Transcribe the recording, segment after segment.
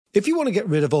If you want to get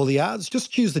rid of all the ads,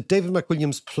 just choose the David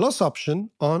McWilliams Plus option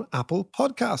on Apple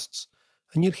Podcasts,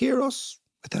 and you'll hear us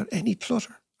without any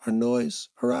clutter or noise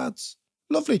or ads.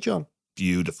 Lovely, John.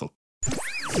 Beautiful.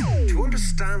 To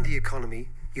understand the economy,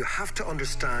 you have to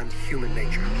understand human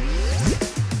nature.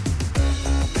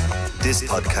 This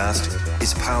podcast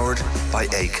is powered by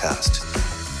Acast.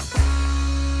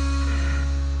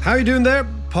 How are you doing there?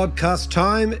 Podcast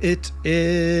time. It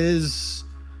is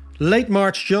late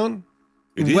March, John.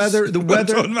 The weather.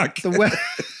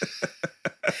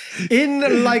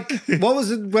 In like, what was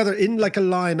it? Weather in like a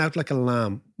lion, out like a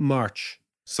lamb. March.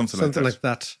 Something like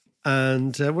that.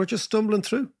 And we're just stumbling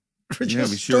through. We're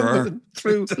just we sure stumbling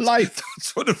through life.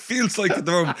 That's what it feels like at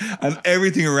the moment. And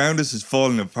everything around us is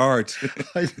falling apart.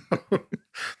 I know.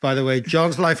 By the way,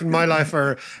 John's life and my life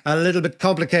are a little bit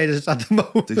complicated at the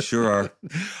moment. They sure are.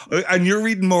 And you're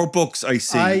reading more books, I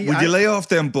see. Would you lay off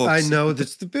them books? I know.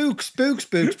 That's the books.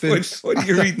 What are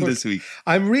you reading this week?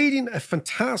 I'm reading a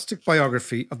fantastic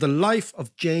biography of the life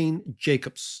of Jane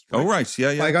Jacobs. Oh, right.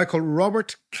 Yeah. By a guy called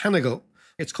Robert Canigal.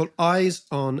 It's called Eyes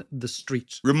on the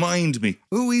Street. Remind me,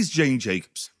 who is Jane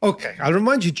Jacobs? Okay, I'll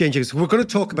remind you, Jane Jacobs. We're going to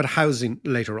talk about housing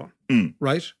later on,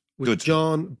 right? With Good.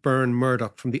 John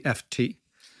Burn-Murdoch from the FT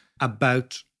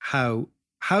about how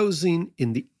housing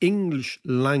in the English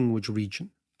language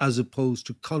region as opposed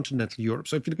to continental Europe.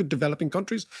 So if you look at developing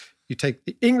countries, you take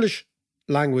the English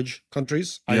language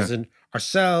countries, as in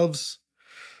ourselves,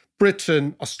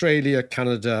 Britain, Australia,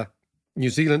 Canada, New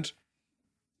Zealand.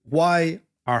 Why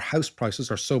our house prices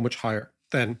are so much higher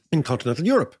than in continental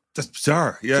Europe? That's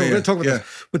bizarre. Yeah, so we're going to talk about that.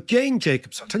 that. But Jane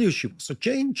Jacobs, I'll tell you who she was. So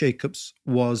Jane Jacobs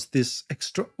was this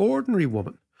extraordinary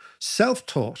woman,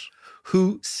 self-taught,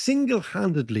 who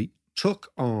single-handedly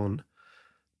took on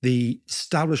the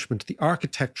establishment, the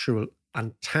architectural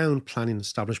and town planning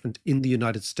establishment in the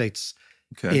United States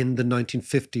in the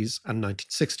 1950s and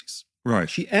 1960s. Right.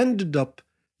 She ended up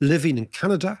living in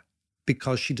Canada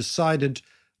because she decided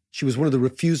she was one of the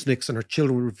refuseniks, and her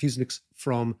children were refuseniks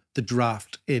from the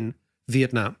draft in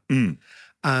Vietnam.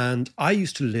 And I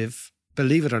used to live,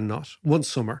 believe it or not, one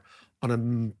summer on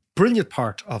a brilliant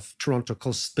part of Toronto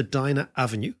called Spadina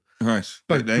Avenue. Right.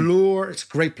 By Bloor, it's a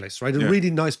great place, right? A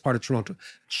really nice part of Toronto.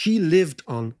 She lived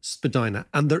on Spadina,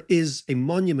 and there is a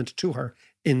monument to her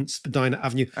in Spadina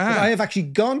Avenue that I have actually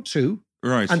gone to.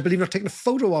 Right. And believe it or not, taken a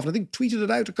photo of it. I think tweeted it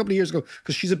out a couple of years ago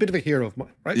because she's a bit of a hero of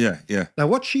mine, right? Yeah. Now,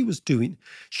 what she was doing,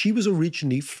 she was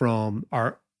originally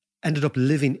ended up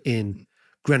living in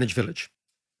Greenwich Village.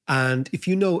 And if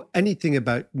you know anything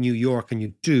about New York, and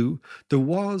you do, there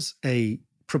was a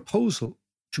proposal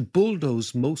to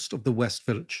bulldoze most of the West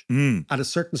Village at a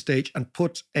certain stage and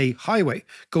put a highway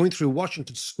going through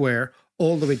Washington Square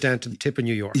all the way down to the tip of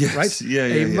New York, right?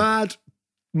 Yeah. Mad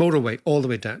motorway all the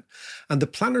way down. And the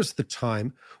planners at the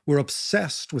time were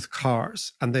obsessed with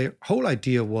cars. And their whole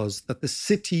idea was that the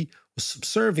city was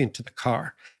subservient to the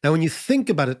car. Now, when you think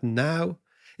about it now,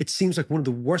 it seems like one of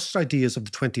the worst ideas of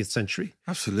the 20th century.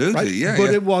 Absolutely, right? yeah.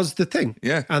 But it was the thing.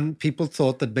 Yeah. And people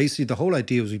thought that basically the whole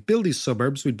idea was we'd build these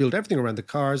suburbs, we'd build everything around the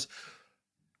cars.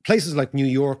 Places like New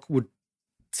York would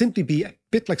simply be a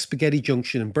bit like Spaghetti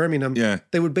Junction in Birmingham. Yeah.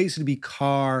 They would basically be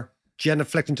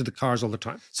genuflecting to the cars all the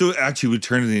time. So it actually would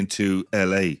turn it into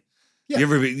LA. Yeah.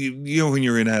 You know when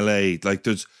you're in LA, like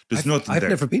there's nothing there. I've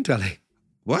never been to LA.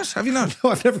 What? Have you not? No,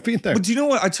 I've never been there. But do you know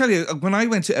what? I tell you, when I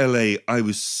went to LA, I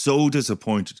was so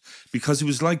disappointed because it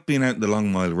was like being out in the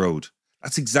Long Mile Road.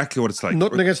 That's exactly what it's like.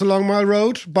 Nothing against the Long Mile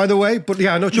Road, by the way, but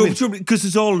yeah, I know what you mean. Because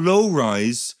it's all low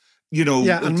rise, you know.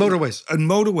 Yeah, and motorways. And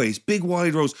motorways, big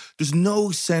wide roads. There's no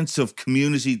sense of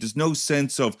community. There's no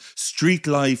sense of street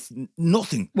life,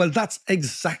 nothing. Well, that's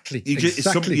exactly. It's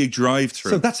something you drive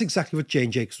through. So that's exactly what Jane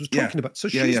Jacobs was talking about. So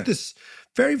she's this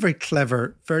very, very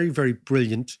clever, very, very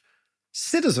brilliant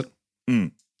citizen.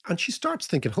 And she starts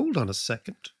thinking, hold on a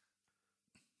second.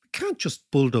 We can't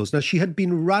just bulldoze. Now, she had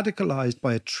been radicalized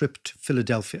by a trip to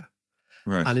Philadelphia.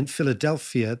 Right. And in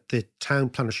Philadelphia, the town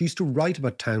planner, she used to write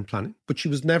about town planning, but she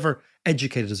was never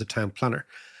educated as a town planner.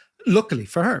 Luckily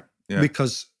for her,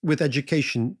 because with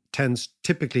education tends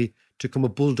typically to come a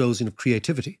bulldozing of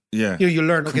creativity. Yeah. You know, you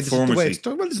learn, okay, this is the way it's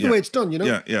done. Well, this is the way it's done, you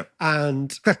know? Yeah.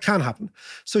 And that can happen.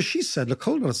 So she said, look,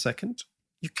 hold on a second.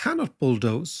 You cannot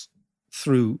bulldoze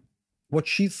through what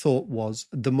she thought was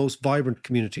the most vibrant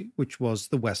community, which was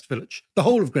the West Village, the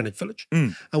whole of Greenwich Village.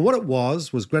 And what it was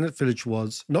Greenwich Village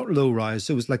was not low rise.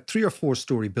 It was like 3 or 4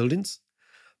 story buildings,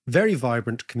 very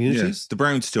vibrant communities. The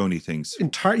brownstone-y things.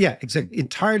 Exactly.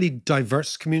 Entirely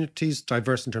diverse communities,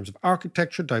 diverse in terms of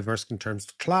architecture, diverse in terms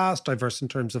of class, diverse in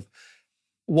terms of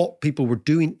what people were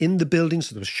doing in the building.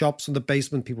 So there was shops in the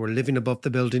basement, people were living above the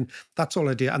building. That's all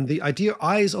idea. And the idea,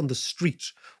 eyes on the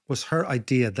street, was her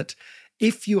idea that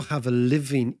if you have a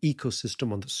living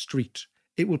ecosystem on the street,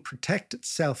 it will protect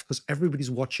itself because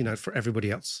everybody's watching out for everybody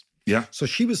else. Yeah. So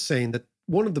she was saying that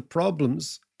one of the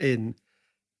problems in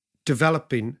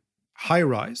developing high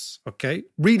rise, okay,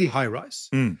 really high rise,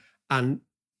 and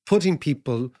putting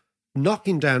people,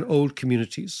 knocking down old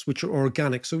communities, which are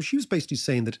organic. So she was basically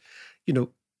saying that, you know,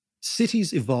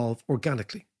 cities evolve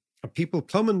organically and people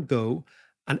come and go,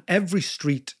 and every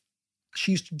street,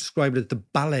 she used to describe it as the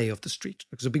ballet of the street.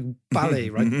 It was a big ballet,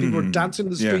 right? People were dancing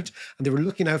in the street and they were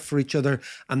looking out for each other.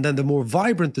 And then the more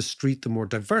vibrant the street, the more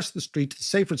diverse the street, the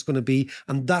safer it's going to be.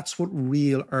 And that's what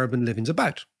real urban living's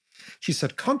about. She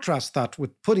said, contrast that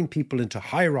with putting people into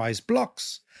high-rise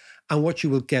blocks, and what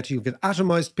you'll get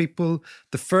atomized people.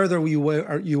 The further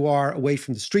you are away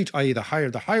from the street, i.e. the higher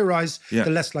the high-rise, the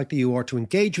less likely you are to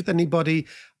engage with anybody.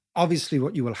 Obviously,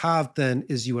 what you will have then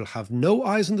is you will have no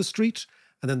eyes on the street,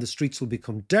 and then the streets will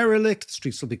become derelict, the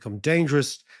streets will become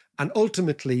dangerous. And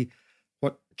ultimately,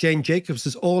 what Jane Jacobs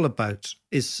is all about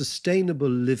is sustainable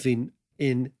living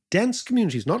in dense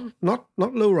communities, not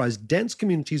low-rise, dense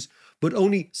communities, but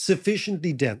only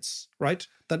sufficiently dense, right?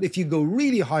 That if you go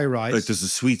really high-rise... Like there's a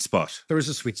sweet spot. There is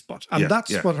a sweet spot. And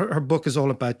that's what her book is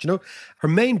all about. You know, her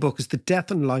main book is The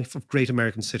Death and Life of Great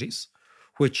American Cities,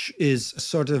 which is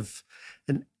sort of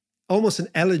almost an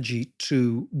elegy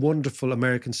to wonderful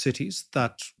American cities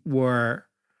that were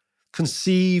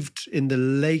conceived in the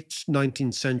late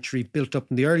 19th century, built up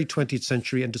in the early 20th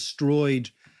century, and destroyed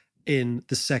in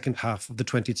the second half of the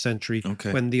 20th century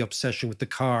when the obsession with the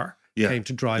car came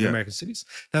to drive American cities.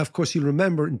 Now, of course, you'll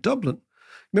remember in Dublin,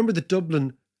 remember the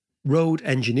Dublin road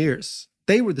engineers?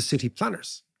 They were the city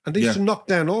planners. And they used to knock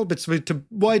down all bits of it to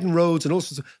widen roads and all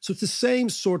sorts of... So it's the same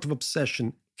sort of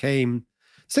obsession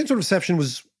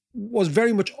was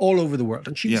very much all over the world.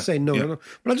 And she was saying, no.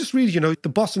 But I'll just read, you know, the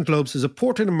Boston Globe says, a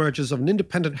portrait emerges of an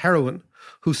independent heroine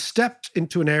who stepped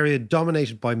into an area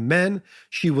dominated by men.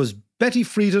 She was Betty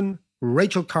Friedan,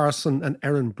 Rachel Carson, and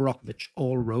Erin Brockovich,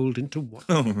 all rolled into one.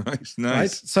 Oh, nice.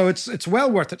 Right? So it's well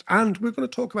worth it. And we're going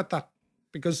to talk about that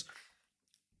because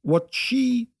what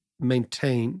she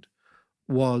maintained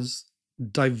was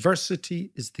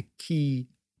diversity is the key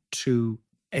to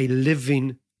a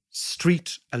living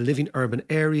street, a living urban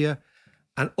area.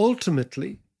 And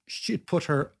ultimately, she'd put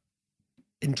her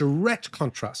in direct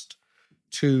contrast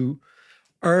to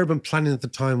urban planning at the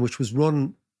time, which was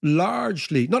run not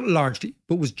largely,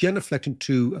 but was genuflecting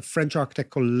to a French architect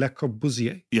called Le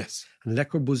Corbusier. Yes. And Le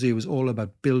Corbusier was all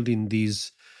about building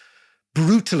these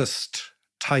brutalist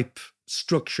type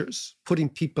structures, putting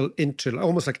people into,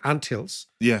 almost like anthills,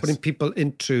 putting people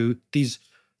into these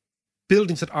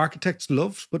buildings that architects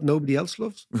loved, but nobody else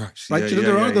loves. Right.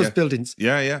 There are those buildings.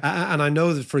 Yeah. And I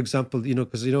know that, for example,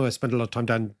 because I spent a lot of time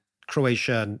down in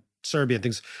Croatia and Serbia and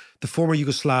things. The former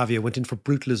Yugoslavia went in for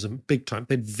brutalism big time.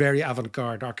 They had very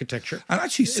avant-garde architecture. And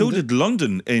actually, did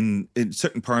London in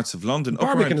certain parts of London.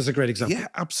 Barbican is a great example. Yeah,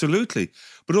 absolutely.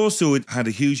 But also it had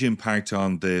a huge impact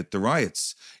on the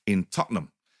riots in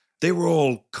Tottenham. They were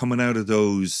all coming out of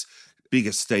those big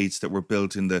estates that were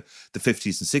built in the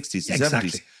 50s and 60s and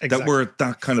 70s that were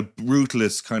that kind of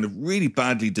brutalist, kind of really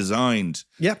badly designed,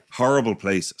 horrible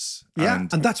places. Yeah,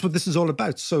 and that's what this is all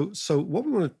about. So what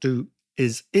we want to do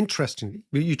is, interestingly,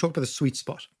 you talked about the sweet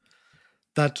spot,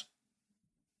 that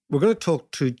we're going to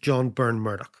talk to John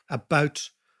Burn-Murdoch about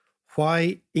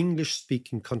why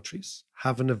English-speaking countries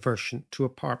have an aversion to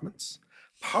apartments.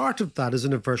 Part of that is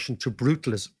an aversion to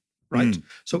brutalism, right?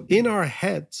 So in our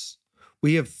heads,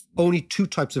 we have only two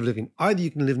types of living. Either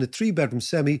you can live in a 3-bedroom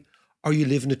semi or you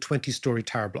live in a 20-story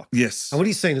tower block. Yes. And what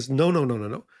he's saying is, no.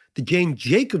 The Jane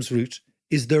Jacobs route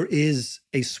is there is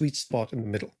a sweet spot in the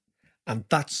middle. And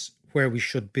that's where we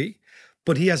should be.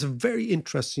 But he has a very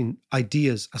interesting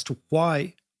ideas as to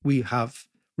why we have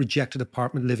rejected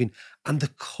apartment living and the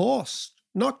cost,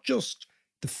 not just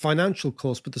the financial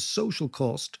cost, but the social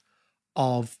cost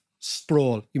of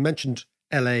sprawl. You mentioned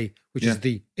LA, which is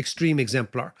the extreme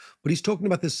exemplar. But he's talking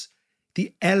about this,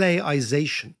 the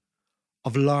LAization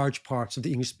of large parts of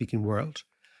the English-speaking world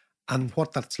and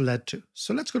what that's led to.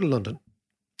 So let's go to London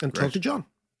and talk to John.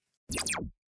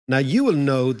 Now, you will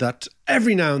know that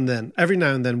every now and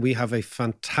then we have a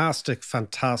fantastic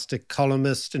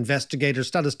columnist, investigator,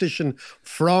 statistician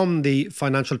from the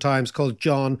Financial Times called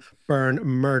John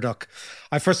Burn-Murdoch.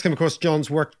 I first came across John's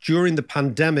work during the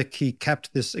pandemic. He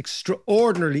kept this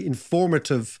extraordinarily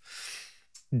informative,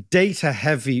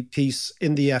 data-heavy piece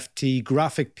in the FT,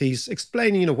 graphic piece,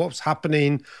 explaining, what was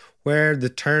happening, where the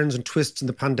turns and twists in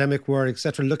the pandemic were,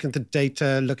 etc., looking at the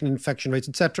data, looking at infection rates,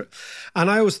 etc. And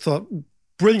I always thought,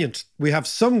 brilliant. We have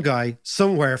some guy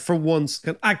somewhere for once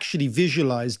can actually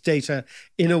visualize data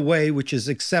in a way which is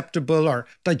acceptable or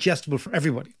digestible for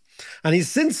everybody. And he's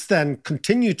since then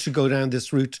continued to go down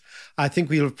this route. I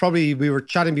think we were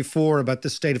chatting before about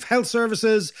the state of health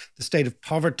services, the state of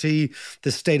poverty,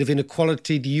 the state of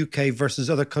inequality, the UK versus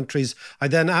other countries. I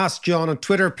then asked John on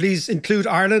Twitter, please include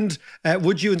Ireland,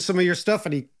 would you, in some of your stuff?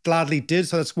 And he gladly did,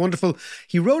 so that's wonderful.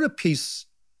 He wrote a piece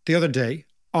the other day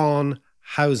on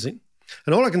housing.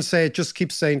 And all I can say, it just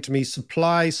keeps saying to me,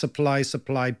 supply, supply,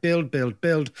 supply, build, build,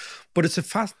 build. But it's a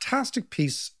fantastic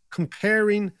piece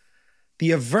comparing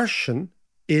the aversion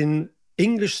in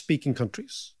English-speaking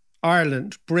countries,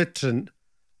 Ireland, Britain,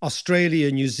 Australia,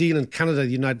 New Zealand, Canada, the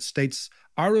United States,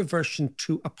 our aversion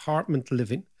to apartment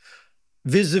living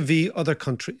vis-a-vis other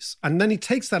countries. And then he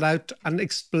takes that out and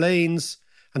explains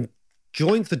and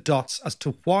joins the dots as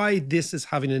to why this is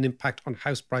having an impact on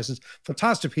house prices.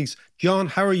 Fantastic piece. John,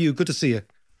 how are you? Good to see you.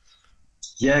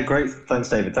 Yeah, great. Thanks,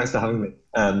 David. Thanks for having me.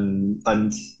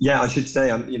 And yeah, I should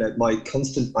say, I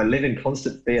live in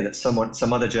constant fear that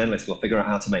some other journalist will figure out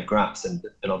how to make graphs and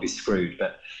I'll be screwed.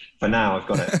 But for now, I've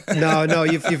got it. No,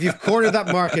 you've cornered that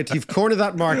market. You've cornered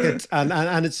that market,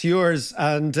 and it's yours.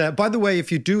 And by the way,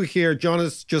 if you do hear, John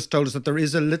has just told us that there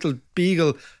is a little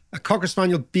beagle, a Cocker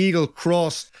Spaniel beagle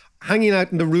cross hanging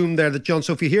out in the room there. That John.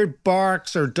 So if you hear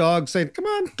barks or dogs saying, "Come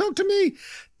on, talk to me,"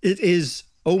 it is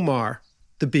Omar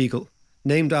the beagle.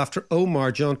 Named after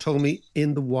Omar, John told me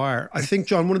in The Wire. I think,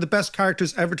 John, one of the best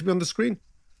characters ever to be on the screen.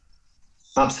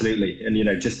 Absolutely.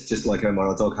 And, just like Omar,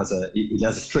 our dog has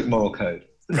a strict moral code.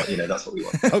 That's what we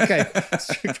want. Okay.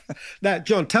 Now,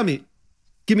 John, tell me,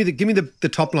 give me the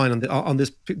top line on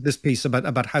this piece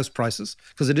about house prices,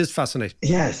 because it is fascinating.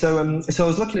 Yeah. So I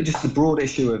was looking at just the broad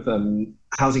issue of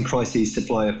housing crises,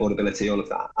 supply, affordability, all of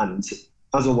that. And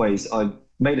as always, I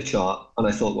made a chart and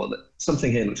I thought, well,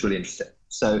 something here looks really interesting.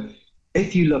 So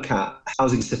if you look at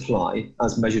housing supply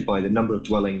as measured by the number of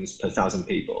dwellings per 1,000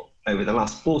 people over the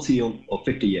last 40 or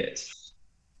 50 years,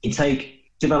 you take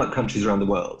developed countries around the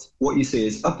world, what you see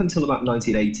is up until about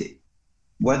 1980,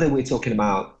 whether we're talking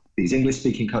about these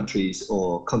English-speaking countries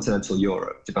or continental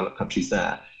Europe, developed countries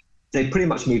there, they pretty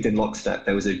much moved in lockstep.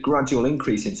 There was a gradual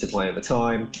increase in supply over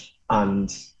time,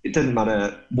 and it didn't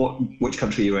matter which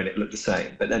country you were in, it looked the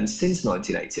same. But then since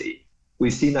 1980,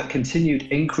 we've seen that continued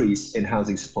increase in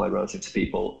housing supply relative to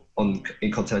people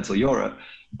in continental Europe.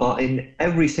 But in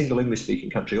every single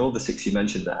English-speaking country, all the six you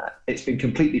mentioned there, it's been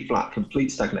completely flat,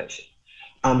 complete stagnation.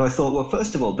 And I thought, well,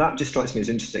 first of all, that just strikes me as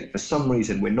interesting. For some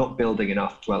reason, we're not building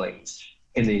enough dwellings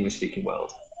in the English-speaking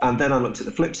world. And then I looked at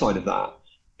the flip side of that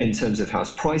in terms of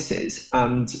house prices,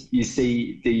 and you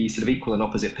see the sort of equal and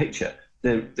opposite picture.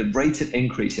 The rate of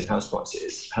increase in house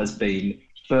prices has been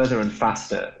further and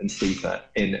faster and steeper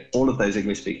in all of those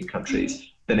English-speaking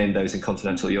countries than in those in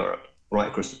continental Europe, right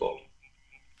across the board.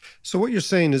 So what you're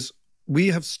saying is we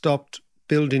have stopped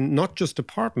building not just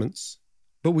apartments,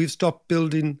 but we've stopped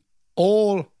building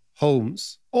all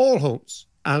homes.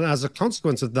 And as a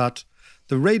consequence of that,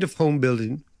 the rate of home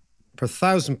building per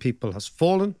 1,000 people has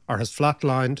fallen or has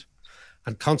flatlined,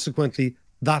 and consequently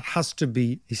that has to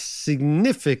be a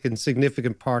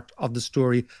significant part of the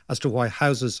story as to why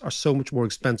houses are so much more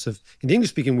expensive in the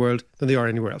English-speaking world than they are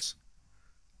anywhere else.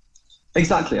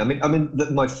 Exactly. I mean,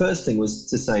 my first thing was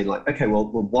to say, like, okay, well,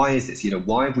 why is this?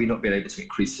 Why have we not been able to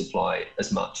increase supply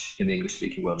as much in the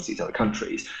English-speaking world as these other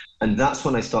countries? And that's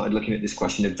when I started looking at this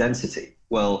question of density.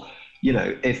 Well,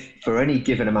 if for any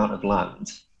given amount of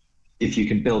land, if you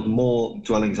can build more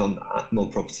dwellings on that, more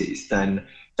properties, then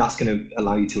that's going to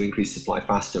allow you to increase supply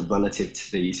faster relative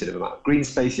to the sort of amount of green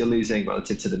space you're losing,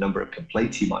 relative to the number of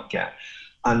complaints you might get.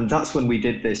 And that's when we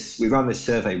ran this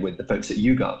survey with the folks at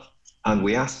YouGov, and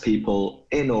we asked people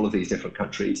in all of these different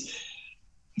countries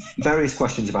various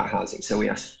questions about housing. So we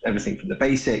asked everything from the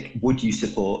basic, would you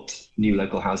support new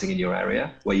local housing in your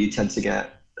area, where you tend to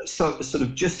get sort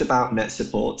of just about net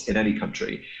support in any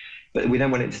country. But we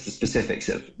then went into the specifics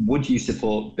of, would you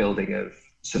support building of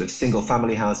sort of single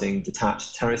family housing,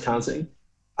 detached terraced housing?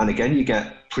 And again, you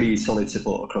get pretty solid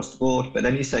support across the board. But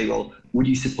then you say, well, would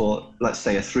you support, let's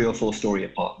say, a 3 or 4 story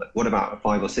apartment? What about a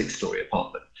 5 or 6 story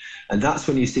apartment? And that's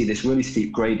when you see this really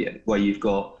steep gradient where you've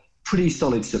got pretty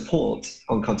solid support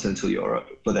on continental Europe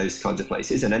for those kinds of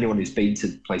places. And anyone who's been to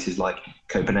places like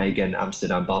Copenhagen,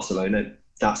 Amsterdam, Barcelona,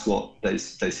 that's what those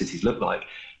cities look like.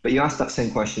 But you ask that same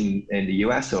question in the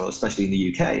US, or especially in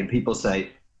the UK, and people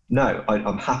say, no,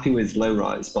 I'm happy with low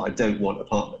rise, but I don't want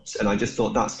apartments. And I just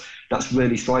thought that's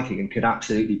really striking and could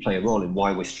absolutely play a role in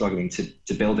why we're struggling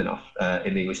to build enough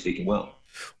in the English speaking world.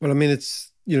 Well, I mean,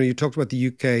 it's, you talked about the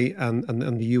UK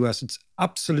and the US. It's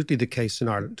absolutely the case in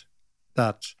Ireland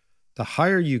that the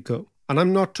higher you go, and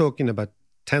I'm not talking about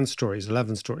 10 stories,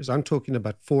 11 stories, I'm talking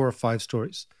about 4 or 5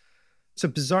 stories. It's a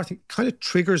bizarre thing. It kind of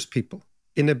triggers people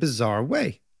in a bizarre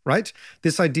way, right?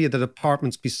 This idea that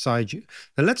apartments beside you.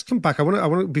 Now let's come back. I want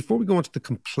to, before we go on to the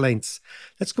complaints,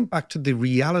 let's come back to the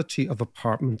reality of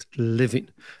apartment living.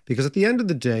 Because at the end of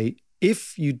the day,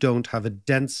 if you don't have a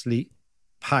densely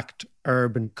packed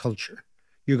urban culture,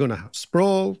 you're going to have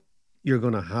sprawl, you're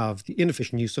going to have the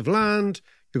inefficient use of land,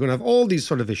 you're going to have all these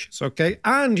sort of issues, okay?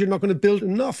 And you're not going to build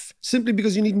enough simply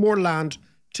because you need more land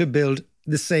to build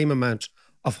the same amount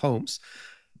of homes.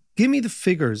 Give me the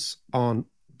figures on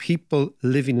people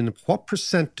living in what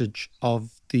percentage of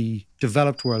the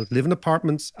developed world live in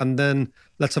apartments, and then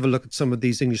let's have a look at some of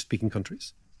these English-speaking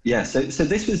countries. Yeah, so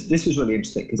this was really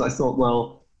interesting because I thought,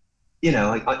 well, you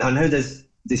know, I know this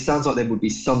sounds like there would be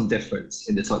some difference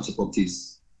in the types of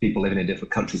properties people living in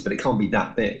different countries, but it can't be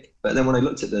that big. But then when I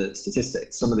looked at the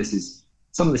statistics, some of this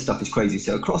stuff is crazy.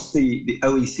 So across the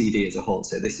OECD as a whole,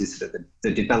 so this is sort of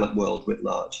the developed world writ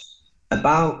large,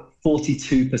 about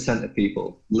 42% of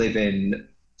people live in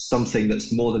something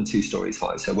that's more than 2 stories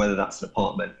high. So whether that's an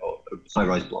apartment or a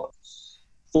high-rise block,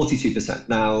 42%.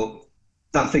 Now,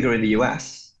 that figure in the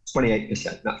US,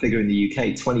 28%. That figure in the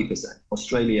UK, 20%.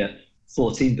 Australia,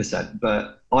 14%.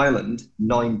 But Ireland,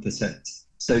 9%.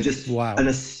 So just an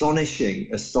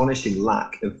astonishing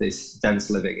lack of this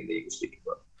dense living in the English-speaking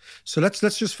world. So let's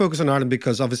just focus on Ireland,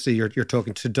 because obviously you're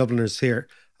talking to Dubliners here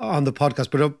on the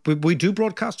podcast, but we do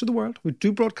broadcast to the world. We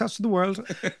do broadcast to the world.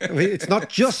 I mean, it's not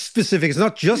just specific. It's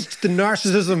not just the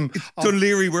narcissism.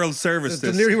 Dunleary World Service.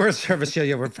 Dunleary World Service.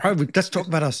 Yeah. We're probably, let's talk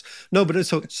about us. No, but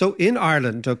so in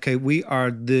Ireland, okay, we are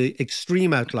the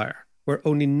extreme outlier, where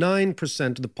only 9%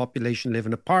 of the population live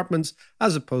in apartments,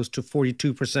 as opposed to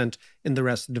 42% in the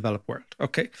rest of the developed world.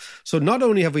 Okay, so not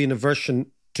only have we an aversion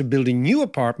to building new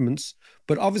apartments,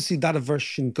 but obviously that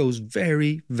aversion goes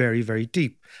very, very, very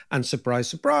deep. And surprise,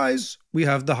 surprise, we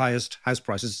have the highest house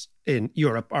prices in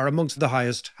Europe, are amongst the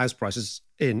highest house prices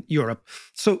in Europe.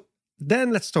 So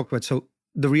then let's talk about, so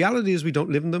the reality is we don't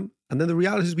live in them. And then the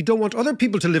reality is we don't want other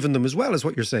people to live in them as well, is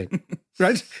what you're saying,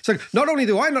 right? It's like, not only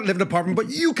do I not live in an apartment, but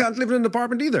you can't live in an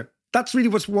apartment either. That's really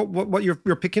what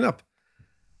you're picking up.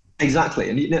 Exactly.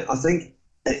 And, you know, I think,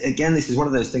 again, this is one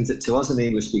of those things that to us in the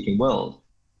English-speaking world,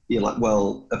 you're like,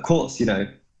 well, of course, you know,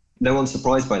 no one's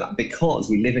surprised by that, because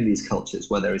we live in these cultures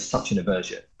where there is such an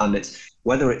aversion. And it's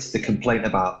whether it's the complaint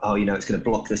about, oh, you know, it's going to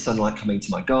block the sunlight coming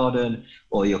to my garden,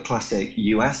 or your classic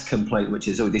US complaint, which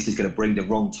is, oh, this is going to bring the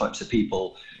wrong types of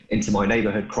people into my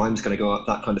neighborhood, crime's going to go up,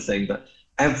 that kind of thing. But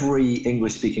every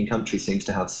English-speaking country seems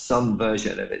to have some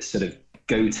version of its sort of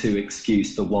go-to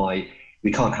excuse for why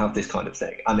we can't have this kind of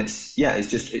thing. And it's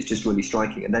just really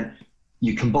striking. And then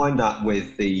you combine that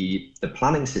with the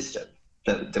planning system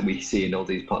that we see in all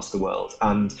these parts of the world.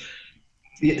 And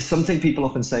something people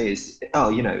often say is, oh,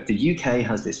 you know, the UK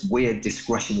has this weird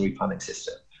discretionary planning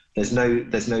system. There's no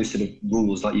sort of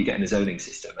rules like you get in a zoning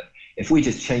system. And if we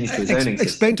just change to a zoning system...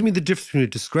 Explain to me the difference between a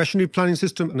discretionary planning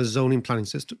system and a zoning planning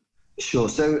system. Sure.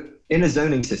 So in a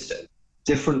zoning system,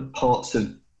 different parts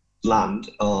of land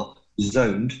are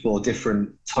zoned for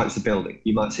different types of building.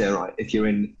 You might say, all right, if you're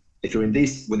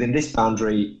within this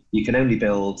boundary, you can only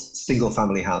build single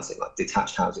family housing, like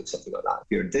detached housing, something like that. If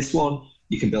you're in this one,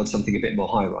 you can build something a bit more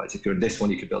high rise. If you're in this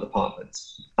one, you can build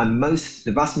apartments. And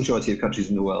the vast majority of countries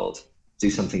in the world do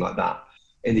something like that.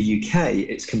 In the UK,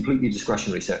 it's completely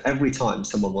discretionary. So every time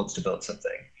someone wants to build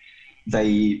something,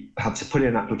 they have to put in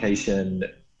an application.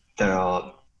 There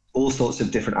are all sorts of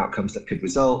different outcomes that could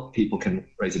result. People can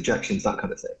raise objections, that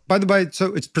kind of thing. By the way, so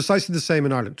it's precisely the same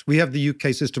in Ireland. We have the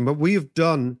UK system, but we have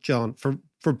done, John,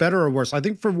 for better or worse, I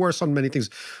think for worse on many things,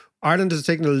 Ireland has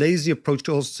taken a lazy approach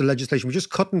to all sorts of legislation. We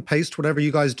just cut and paste whatever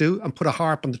you guys do and put a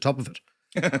harp on the top of it.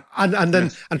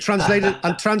 and translate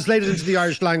it into the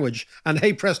Irish language, and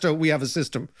hey presto, we have a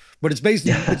system. But it's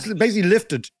basically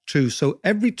lifted to, so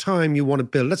every time you want to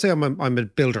build, let's say I'm a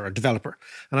builder, a developer,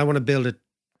 and I want to build a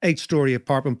 8-story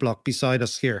apartment block beside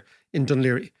us here in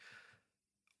Dunleary.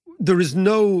 There is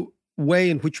no way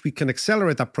in which we can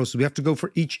accelerate that process. We have to go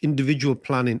for each individual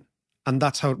planning, and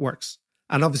that's how it works.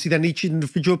 And obviously then each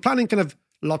individual planning can have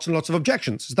lots and lots of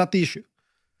objections. Is that the issue?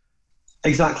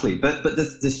 Exactly. But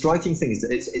the striking thing is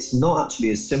that it's not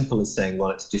actually as simple as saying, well,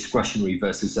 it's discretionary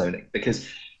versus zoning, because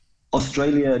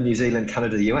Australia, New Zealand,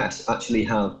 Canada, the US actually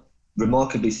have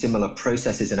remarkably similar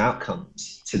processes and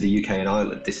outcomes to the UK and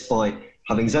Ireland, despite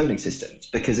having zoning systems.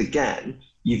 Because again,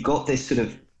 you've got this sort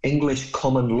of English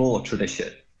common law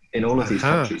tradition in all of these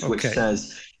countries, which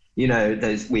says, you know,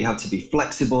 we have to be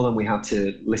flexible and we have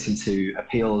to listen to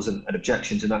appeals and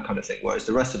objections and that kind of thing. Whereas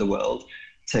the rest of the world,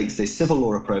 takes this civil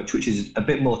law approach, which is a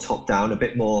bit more top down, a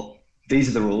bit more, these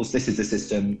are the rules, this is the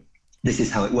system, this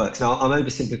is how it works. Now, I'm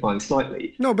oversimplifying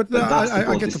slightly. No, but that's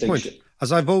I get the point.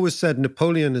 As I've always said,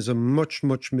 Napoleon is a much,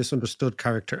 much misunderstood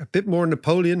character. A bit more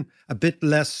Napoleon, a bit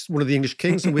less one of the English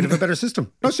kings, and we'd have a better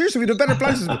system. No, seriously, we'd have a better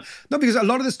plan system. No, because a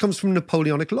lot of this comes from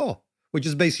Napoleonic law, which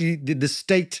is basically the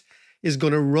state is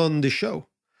going to run the show.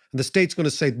 And the state's going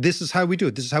to say, this is how we do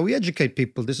it. This is how we educate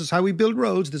people. This is how we build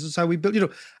roads. This is how we build,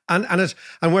 and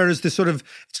whereas this sort of,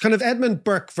 it's kind of Edmund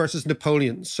Burke versus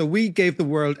Napoleon. So we gave the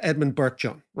world Edmund Burke,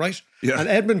 John, right? Yeah. And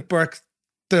Edmund Burke,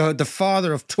 the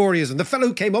father of Toryism, the fellow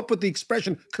who came up with the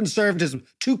expression conservatism,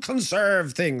 to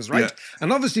conserve things, right? Yeah.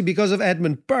 And obviously because of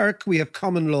Edmund Burke, we have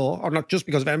common law, or not just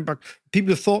because of Edmund Burke,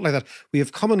 people have thought like that. We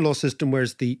have common law system where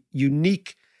it's the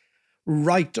unique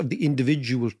right of the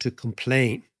individual to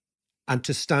complain and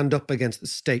to stand up against the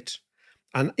state.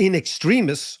 And in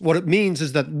extremis, what it means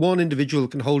is that one individual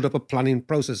can hold up a planning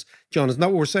process. John, isn't that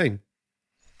what we're saying?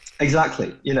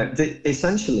 Exactly.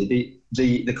 Essentially,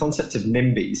 the concept of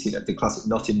NIMBYs, the classic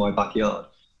not in my backyard,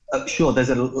 sure, there's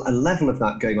a level of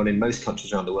that going on in most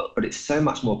countries around the world, but it's so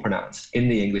much more pronounced in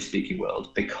the English-speaking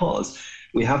world because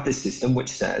we have this system which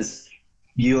says,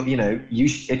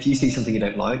 if you see something you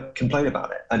don't like, complain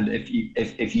about it. And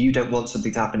if you don't want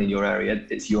something to happen in your area,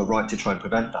 it's your right to try and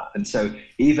prevent that. And so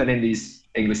even in these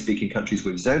English-speaking countries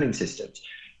with zoning systems,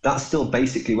 that's still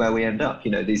basically where we end up.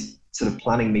 These sort of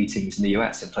planning meetings in the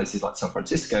US in places like San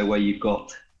Francisco, where you've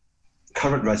got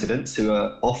current residents who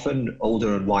are often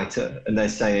older and whiter, and they're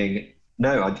saying,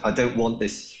 no, I don't want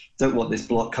this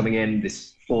block coming in,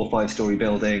 this 4 or 5 story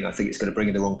building. I think it's going to bring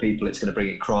in the wrong people. It's going to bring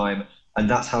in crime. And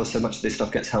that's how so much of this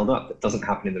stuff gets held up. It doesn't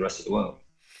happen in the rest of the world.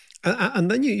 And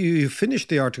then you finish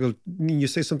the article, you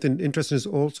say something interesting is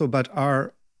also about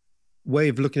our way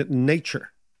of looking at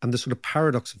nature and the sort of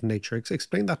paradox of nature.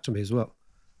 Explain that to me as well.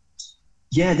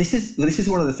 Yeah, this is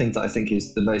one of the things that I think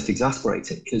is the most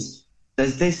exasperating, because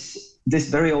there's this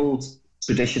very old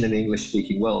tradition in the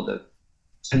English-speaking world of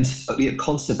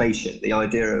conservation, the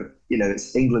idea of,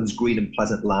 it's England's green and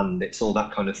pleasant land, it's all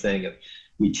that kind of thing, of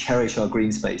we cherish our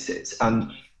green spaces.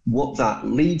 And what that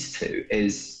leads to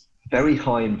is very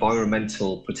high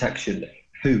environmental protection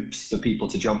hoops for people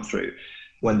to jump through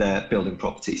when they're building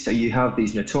property. So you have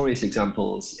these notorious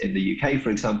examples in the UK, for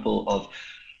example, of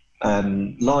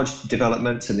large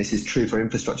developments, and this is true for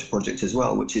infrastructure projects as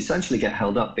well, which essentially get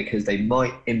held up because they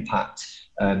might impact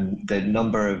the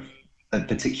number of a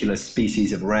particular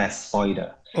species of rare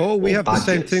spider. Oh, we have badgers.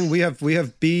 The same thing. We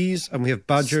have bees and we have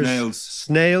badgers,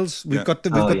 snails. We've got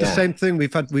the same thing.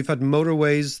 We've had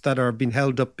motorways that are being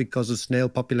held up because of snail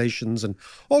populations and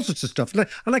all sorts of stuff.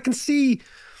 And I can see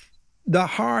the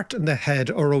heart and the head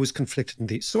are always conflicted in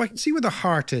these. So I can see where the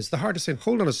heart is. The heart is saying,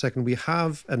 hold on a second, we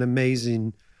have an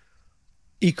amazing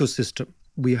ecosystem.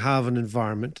 We have an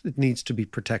environment. It needs to be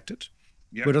protected.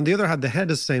 Yep. But on the other hand, the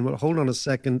head is saying, well, hold on a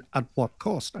second, at what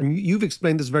cost? And you've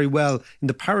explained this very well in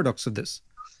the paradox of this.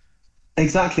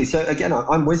 Exactly. So again,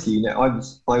 I'm with you. I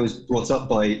was brought up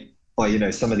by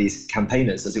some of these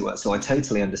campaigners, as it were. So I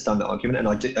totally understand that argument, and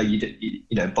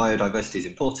biodiversity is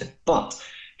important. But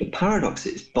the paradox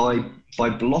is by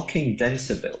blocking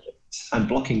denser buildings and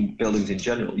blocking buildings in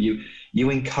general, you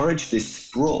encourage this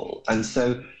sprawl, and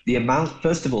so the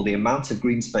amount of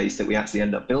green space that we actually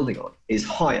end up building on is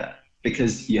higher,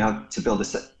 because you have to build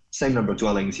the same number of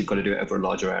dwellings, you've got to do it over a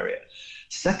larger area.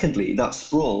 Secondly, that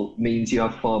sprawl means you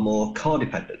have far more car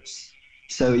dependence.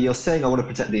 So you're saying, I want to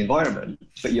protect the environment,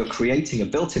 but you're creating a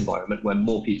built environment where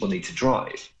more people need to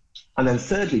drive. And then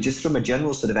thirdly, just from a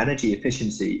general sort of energy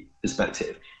efficiency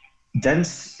perspective,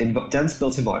 dense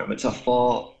built environments are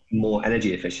far more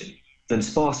energy efficient than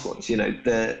sparse ones.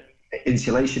 The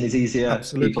insulation is easier.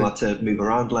 Absolutely. People have to move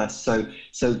around less. So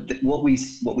what we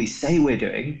say we're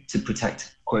doing to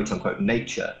protect quote unquote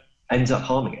nature ends up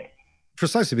harming it.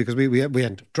 Precisely, because we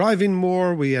end up driving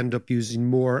more, we end up using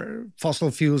more fossil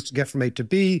fuels to get from A to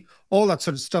B, all that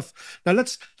sort of stuff. Now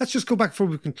let's just go back before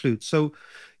we conclude. So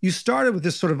you started with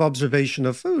this sort of observation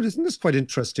of, oh, isn't this quite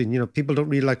interesting? People don't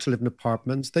really like to live in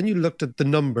apartments. Then you looked at the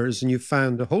numbers and you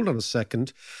found, hold on a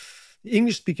second, the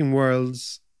English-speaking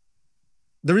worlds,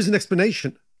 there is an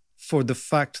explanation for the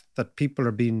fact that people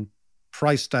are being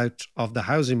priced out of the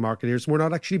housing market here. So we're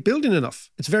not actually building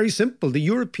enough. It's very simple. The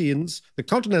Europeans, the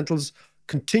continentals,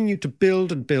 continue to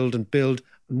build and build and build,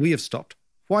 and we have stopped.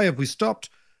 Why have we stopped?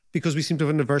 Because we seem to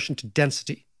have an aversion to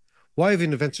density. Why have we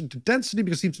an aversion to density?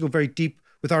 Because it seems to go very deep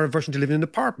with our aversion to living in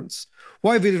apartments.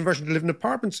 Why have we an aversion to living in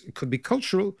apartments? It could be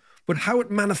cultural, but how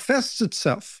it manifests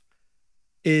itself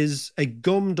is a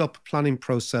gummed up planning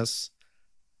process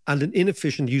and an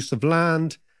inefficient use of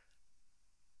land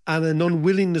and an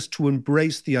unwillingness to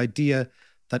embrace the idea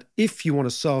that if you want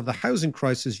to solve the housing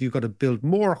crisis, you've got to build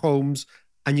more homes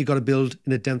and you've got to build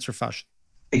in a denser fashion.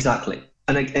 Exactly.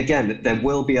 And again, there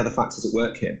will be other factors at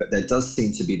work here, but there does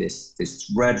seem to be this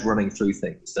thread running through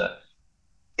things that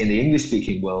in the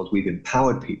English-speaking world, we've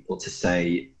empowered people to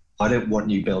say, I don't want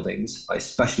new buildings. I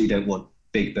especially don't want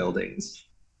big buildings.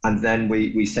 And then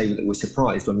we say that we're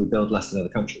surprised when we build less than other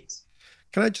countries.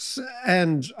 Can I just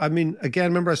end? I mean, again,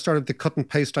 remember I started the cut and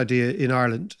paste idea in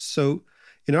Ireland. So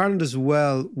in Ireland as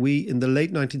well, we, in the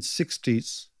late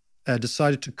 1960s,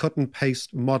 decided to cut and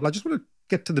paste model. I just want to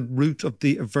get to the root of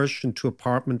the aversion to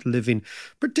apartment living,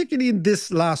 particularly in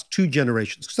this last two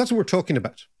generations, because that's what we're talking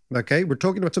about, okay? We're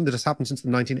talking about something that has happened since the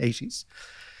 1980s.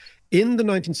 In the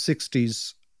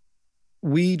 1960s,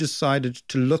 we decided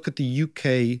to look at the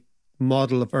UK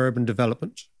model of urban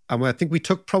development. And I think we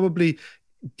took probably,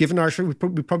 given Irish, we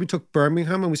probably took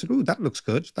Birmingham and we said, oh, that looks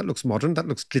good. That looks modern. That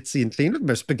looks glitzy and clean.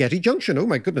 There's Spaghetti Junction. Oh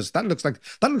my goodness, that looks like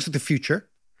the future.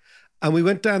 And we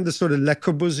went down this sort of Le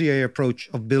Corbusier approach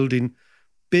of building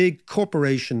big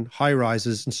corporation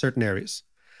high-rises in certain areas.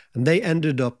 And they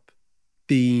ended up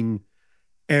being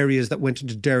areas that went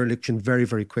into dereliction very,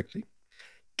 very quickly.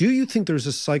 Do you think there's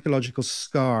a psychological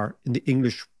scar in the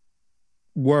English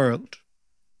world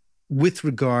with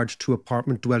regard to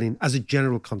apartment dwelling as a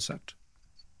general concept?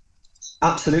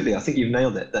 Absolutely. I think you've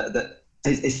nailed it. That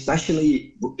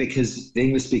especially because the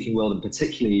English-speaking world, and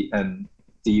particularly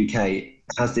the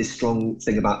UK, has this strong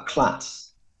thing about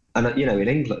class. And, in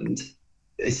England,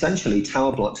 essentially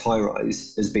tower blocks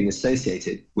high-rise has been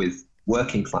associated with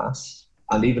working class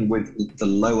and even with the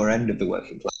lower end of the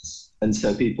working class. And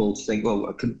so people think, well,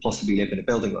 I couldn't possibly live in a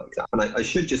building like that. And I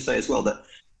should just say as well that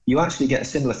you actually get a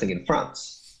similar thing in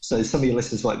France. So some of your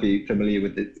listeners might be familiar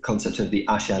with the concept of the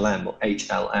HLM or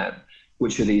HLM,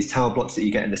 which are these tower blocks that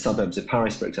you get in the suburbs of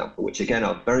Paris, for example, which again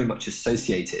are very much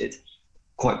associated,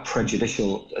 quite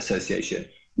prejudicial association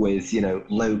with,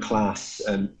 low class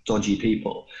and dodgy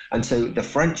people. And so the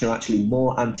French are actually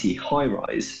more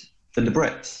anti-high-rise than the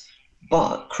Brits.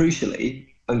 But crucially,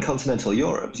 in continental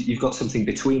Europe, you've got something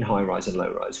between high-rise and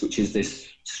low-rise, which is this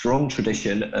strong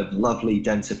tradition of lovely,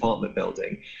 dense apartment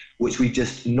building, which we've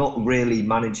just not really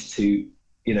managed to,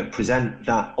 present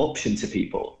that option to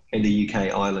people in the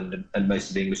UK, Ireland, and most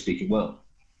of the English-speaking world.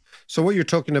 So what you're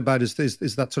talking about is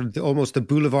that sort of almost the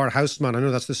boulevard houseman. I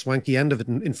know that's the swanky end of it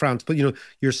in France, but your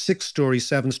 6-story,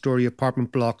 7-story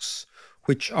apartment blocks,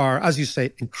 which are, as you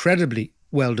say, incredibly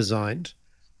well designed,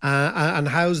 and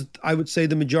house, I would say,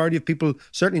 the majority of people,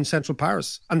 certainly in central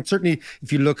Paris, and certainly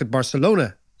if you look at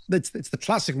Barcelona, it's the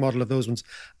classic model of those ones.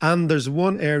 And there's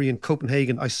one area in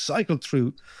Copenhagen I cycled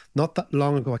through not that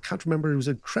long ago. I can't remember. It was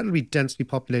incredibly densely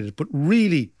populated, but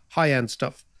really high-end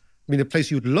stuff. I mean, a place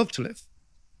you would love to live.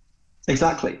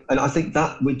 Exactly. And I think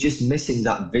that we're just missing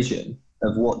that vision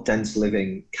of what dense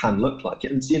living can look like.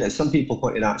 And, some people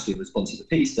pointed out actually in response to the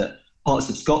piece that parts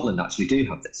of Scotland actually do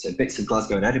have this. So bits of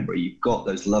Glasgow and Edinburgh, you've got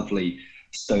those lovely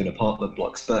stone apartment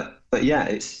blocks. But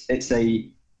yeah,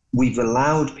 we've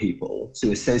allowed people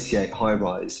to associate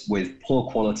high-rise with poor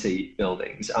quality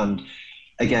buildings. And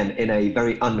again, in a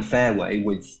very unfair way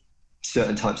with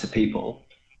certain types of people.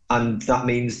 And that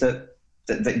means that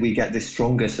we get this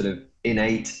stronger sort of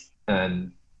innate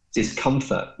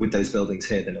discomfort with those buildings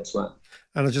here than elsewhere.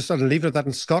 And I'll leave it at that.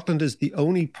 And Scotland is the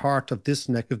only part of this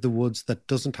neck of the woods that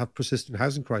doesn't have persistent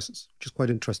housing crisis, which is quite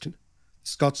interesting.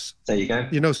 Scots, there you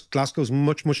go. Glasgow's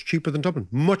much, much cheaper than Dublin.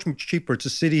 Much, much cheaper. It's a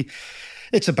city.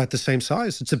 It's about the same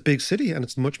size. It's a big city and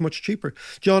it's much, much cheaper.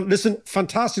 John, listen,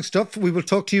 fantastic stuff. We will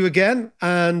talk to you again,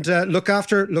 and look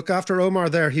after Omar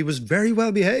there. He was very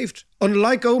well behaved,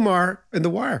 unlike Omar in The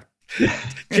Wire.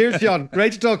 Cheers, John.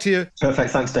 Great to talk to you.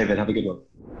 Perfect. Thanks, David. Have a good one.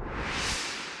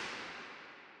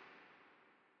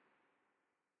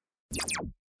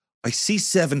 I see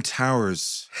 7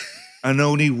 towers and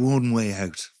only one way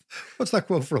out. What's that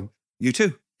quote from? You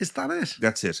too. Is that it?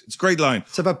 That's it. It's a great line.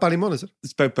 It's about Ballymun, is it?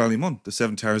 It's about Ballymun, the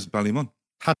 7 towers of Ballymun.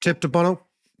 Hat tip to Bono.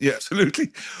 Yeah,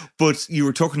 absolutely. But you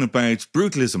were talking about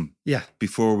brutalism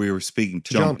before we were speaking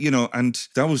to John, and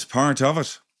that was part of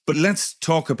it. But let's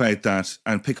talk about that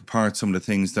and pick apart some of the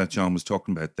things that John was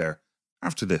talking about there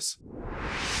after this.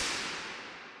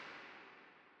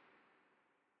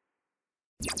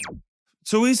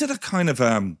 So is it a kind of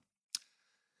an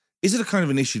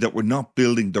issue that we're not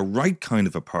building the right kind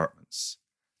of apartments?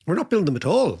 We're not building them at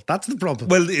all. That's the problem.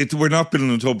 Well, we're not building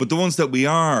them at all, but the ones that we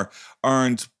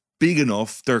aren't big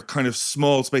enough. They're kind of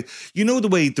small space. You know, the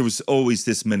way there was always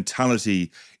this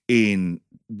mentality in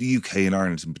the UK and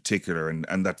Ireland in particular,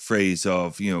 and that phrase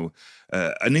of,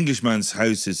 an Englishman's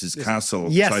house is his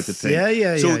castle type of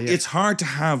thing. So it's hard to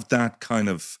have that kind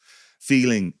of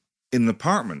feeling in an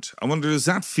apartment. I wonder, does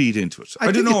that feed into it?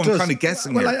 I don't know. I'm kind of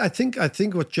guessing. Well, here. I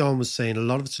think what John was saying, a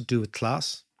lot of it's to do with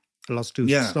class, a lot to do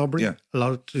with snobbery, a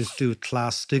lot of it's to do with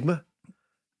class stigma,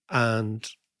 and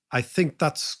I think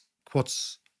that's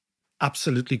what's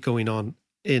absolutely going on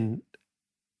in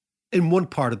one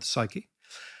part of the psyche.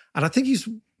 And I think he's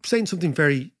saying something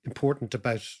very important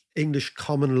about English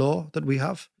common law that we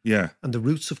have, and the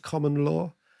roots of common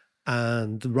law,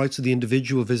 and the rights of the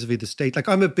individual vis-a-vis the state. Like,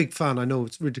 I'm a big fan. I know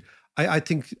it's ridiculous. I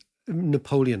think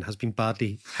Napoleon has been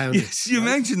badly hounded. Yes, you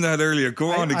mentioned that earlier.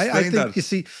 Go on, explain that. You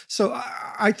see, so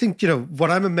I think, you know, what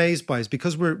I'm amazed by is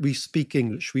because we speak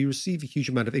English, we receive a huge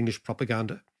amount of English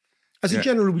propaganda. As a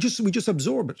general, we just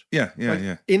absorb it.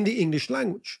 In the English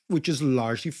language, which is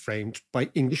largely framed by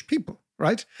English people,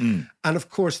 right? And of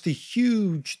course,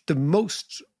 the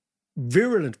most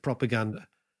virulent propaganda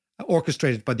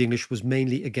orchestrated by the English was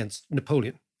mainly against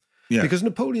Napoleon. Because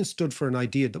Napoleon stood for an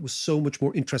idea that was so much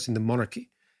more interesting than monarchy.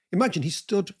 Imagine, he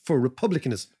stood for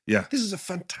republicanism. This is a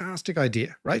fantastic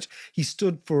idea, right? He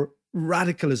stood for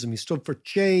radicalism. He stood for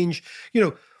change. You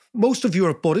know, most of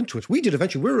Europe bought into it. We did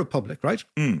eventually. We're a republic, right?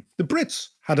 The Brits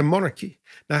had a monarchy.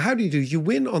 Now, how do? You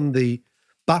win on the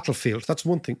battlefield. That's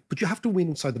one thing. But you have to win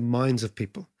inside the minds of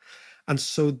people. And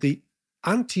so the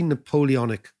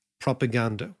anti-Napoleonic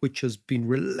propaganda, which has been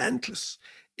relentless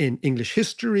in English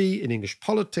history, in English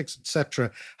politics,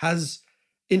 etc., has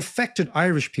infected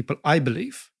Irish people, I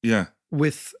believe,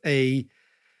 with an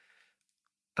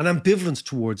ambivalence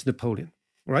towards Napoleon,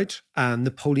 right? And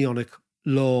Napoleonic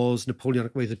laws,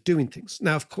 Napoleonic ways of doing things.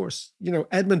 Now, of course, you know,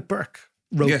 Edmund Burke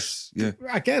wrote,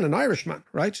 again, an Irishman,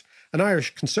 right? An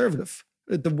Irish conservative,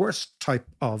 the worst type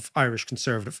of Irish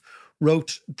conservative,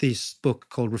 wrote this book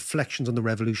called Reflections on the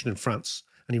Revolution in France.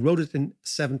 And he wrote it in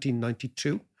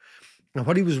 1792. And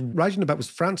what he was writing about was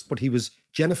France, but he was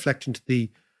genuflecting to the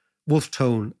wolf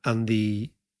tone and the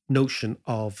notion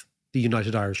of the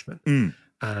United Irishmen.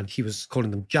 And he was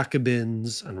calling them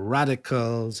Jacobins and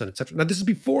radicals and etc. Now, this is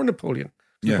before Napoleon.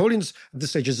 Napoleon's at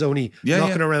this stage is only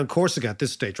knocking around Corsica at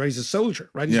this stage, right? He's a soldier,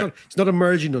 right? He's not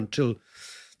emerging until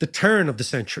the turn of the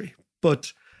century.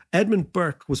 But Edmund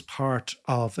Burke was part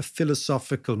of a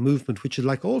philosophical movement, which,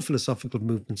 like all philosophical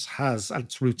movements, has at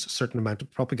its roots a certain amount of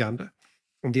propaganda.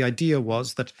 And the idea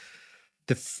was that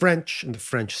the French and the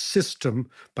French system,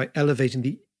 by elevating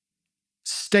the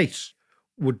state,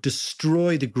 would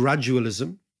destroy the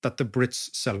gradualism that the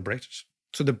Brits celebrated.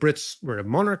 So the Brits were a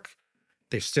monarch.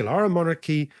 They still are a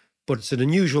monarchy, but it's an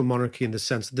unusual monarchy in the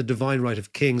sense that the divine right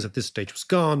of kings at this stage was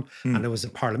gone, and it was a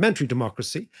parliamentary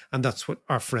democracy. And that's what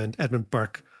our friend Edmund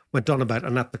Burke went on about.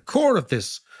 And at the core of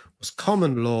this was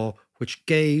common law, which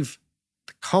gave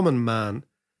the common man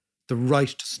the right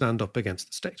to stand up against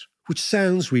the state, which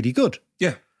sounds really good.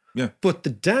 But the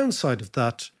downside of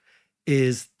that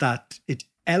is that it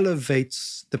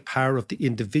elevates the power of the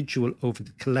individual over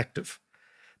the collective.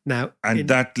 Now, and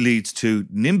that leads to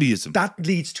NIMBYism. That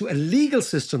leads to a legal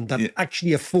system that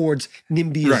actually affords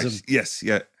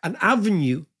NIMBYism an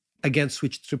avenue against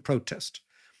which to protest.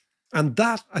 And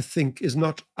that, I think, is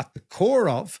not at the core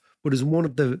of, but is one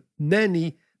of the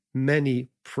many, many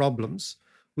problems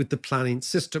with the planning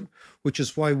system, which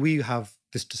is why we have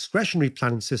this discretionary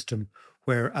planning system,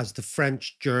 whereas the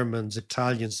French, Germans,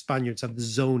 Italians, Spaniards have the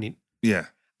zoning.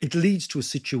 It leads to a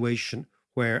situation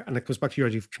where, and it goes back to your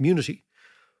idea of community,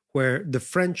 where the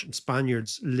French and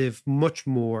Spaniards live much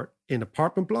more in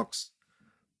apartment blocks,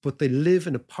 but they live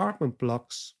in apartment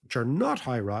blocks which are not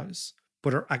high-rise,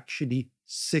 but are actually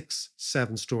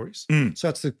 6-7 stories. So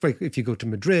that's if you go to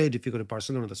Madrid, if you go to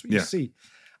Barcelona, that's what you see.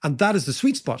 And that is the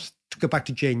sweet spot. To go back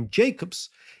to Jane Jacobs,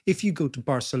 if you go to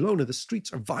Barcelona, the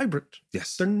streets are vibrant.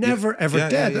 They're never, ever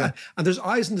dead. And there's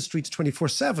eyes in the streets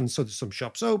 24/7. So there's some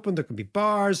shops open, there can be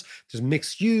bars, there's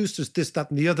mixed use, there's this, that,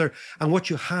 and the other. And what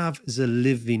you have is a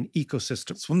living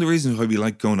ecosystem. It's one of the reasons why we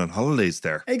like going on holidays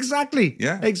there. Exactly.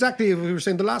 Exactly. We were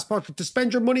saying the last part, to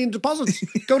spend your money in deposits,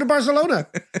 go to Barcelona.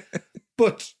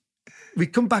 But we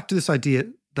come back to this idea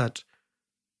that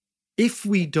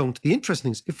the interesting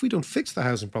thing is, if we don't fix the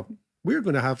housing problem, we're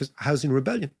going to have a housing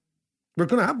rebellion. We're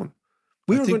going to have one.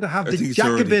 We're going to have the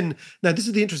Jacobin. Now, this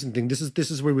is the interesting thing. This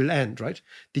is where we'll end, right?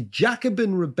 The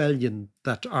Jacobin rebellion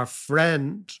that our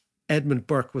friend Edmund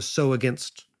Burke was so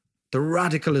against, the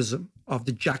radicalism of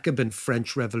the Jacobin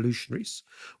French revolutionaries,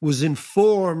 was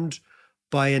informed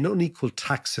by an unequal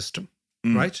tax system,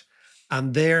 right?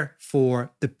 And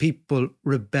therefore, the people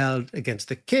rebelled against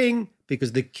the king,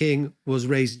 because the king was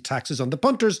raising taxes on the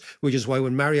punters, which is why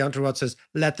when Marie Antoinette says,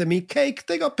 let them eat cake,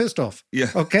 they got pissed off.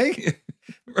 Okay?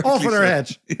 Off with her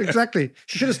head. Yeah. Exactly.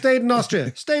 She should have stayed in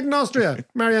Austria. Stayed in Austria.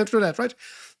 Marie Antoinette, right?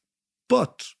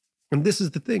 But, and this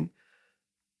is the thing,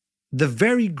 the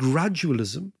very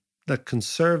gradualism that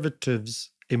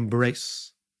conservatives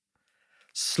embrace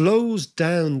slows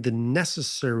down the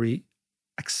necessary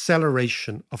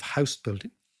acceleration of house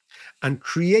building and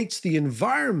creates the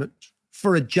environment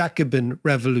for a Jacobin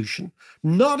revolution,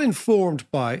 not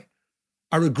informed by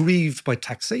or aggrieved by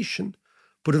taxation,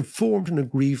 but informed and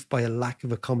aggrieved by a lack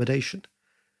of accommodation.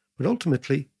 But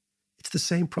ultimately, it's the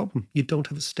same problem. You don't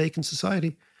have a stake in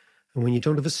society. And when you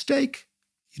don't have a stake,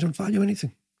 you don't value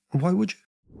anything. And why would you?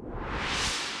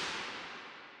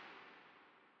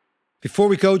 Before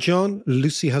we go, John,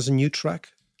 Lucy has a new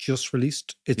track just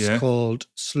released. It's called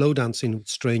Slow Dancing with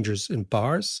Strangers in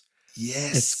Bars.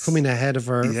 Yes. It's coming ahead of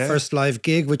her first live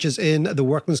gig, which is in the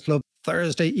Workman's Club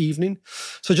Thursday evening.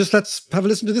 So just let's have a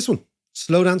listen to this one.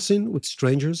 Slow Dancing with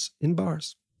Strangers in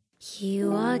Bars. He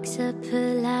walks up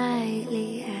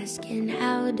politely, asking,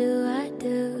 how do I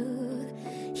do?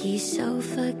 He's so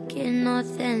fucking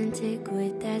authentic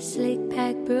with that slick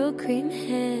back bro cream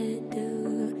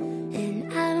hairdo.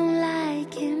 And I don't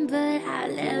like him, but I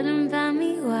let him buy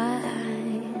me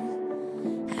wine.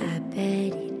 I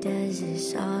bet he does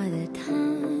this all the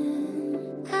time.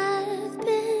 I've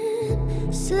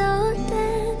been slow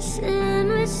dancing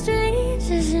with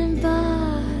strangers in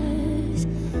bars.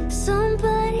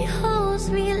 Somebody holds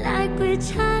me like we're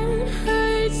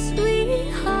childhood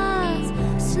sweethearts.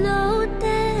 Slow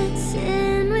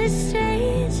dancing with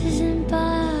strangers in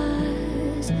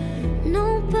bars.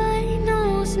 Nobody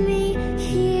knows me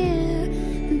here.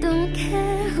 Don't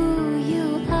care who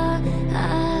you are.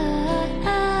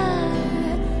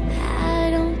 I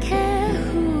don't care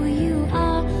who you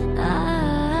are.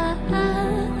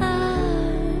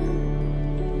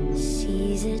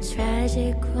 She's a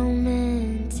tragic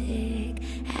romantic,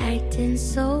 acting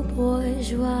so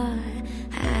bourgeois,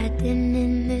 hiding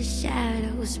in the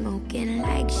shadows, smoking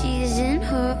like she's in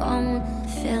her own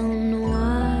film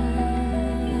noir,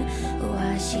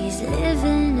 while she's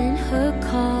living in her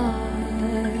car.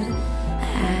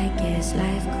 I guess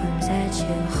life comes at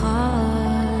you hard.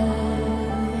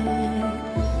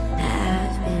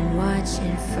 I've been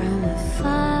watching from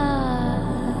afar.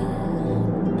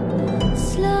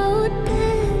 Slow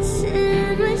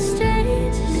dancing with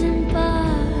strangers in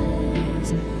bars.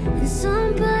 And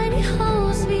somebody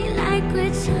holds me like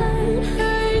we're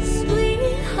childhood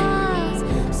sweethearts.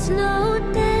 Slow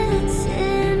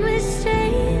dancing with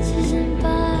strangers in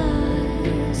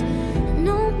bars.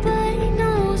 Nobody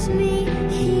knows me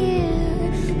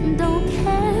here. Don't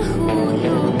care who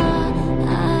you are.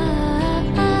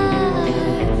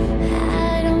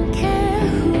 I don't care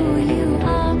who you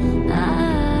are.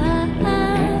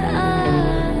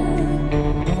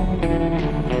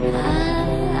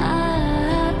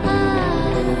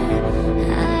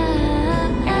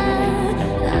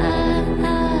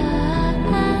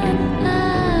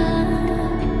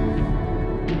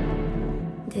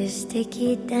 The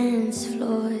sticky dance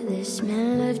floor, the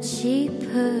smell of cheap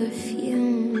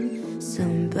perfume.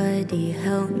 Somebody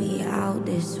help me out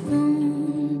this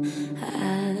room.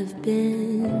 I've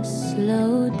been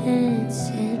slow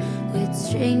dancing with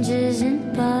strangers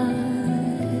in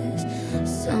bars.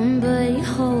 Somebody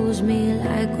holds me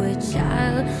like we're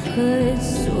childhood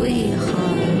sweet.